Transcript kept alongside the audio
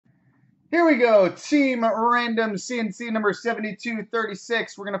Here we go. Team Random C&C number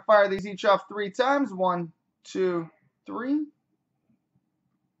 7236. We're going to fire these each off 3 times. 1, 2, 3.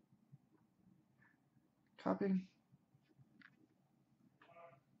 Copy.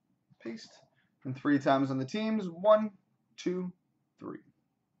 Paste. And 3 times on the teams. 1, 2, 3.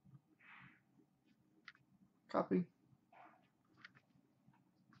 Copy.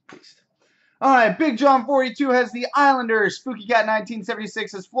 Paste. All right, Big John 42 has the Islanders. Spooky Cat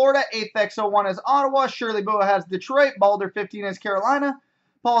 1976 has Florida. 8th X01 has Ottawa. Shirley Boa has Detroit. Balder 15 has Carolina.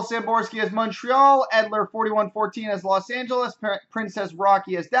 Paul Samborski has Montreal. Edler 4114 has Los Angeles. Princess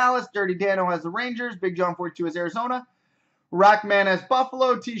Rocky has Dallas. Dirty Dano has the Rangers. Big John 42 has Arizona. Rackman has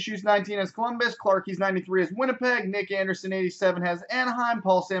Buffalo. T-Shoes 19 has Columbus. Clarkies 93 has Winnipeg. Nick Anderson 87 has Anaheim.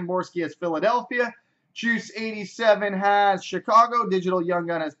 Paul Samborski has Philadelphia. Juice 87 has Chicago. Digital Young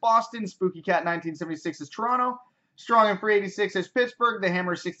Gun has Boston. Spooky Cat 1976 has Toronto. Strong and Free 86 has Pittsburgh. The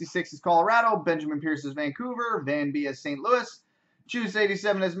Hammer 66 is Colorado. Benjamin Pierce has Vancouver. Van B has St. Louis. Juice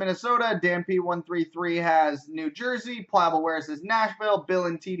 87 has Minnesota. Dan P 133 has New Jersey. Pliable Wares has Nashville. Bill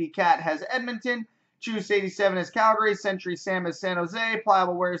and TD Cat has Edmonton. Juice 87 has Calgary. Century Sam has San Jose.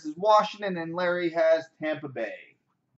 Pliable Wares has Washington. And Larry has Tampa Bay.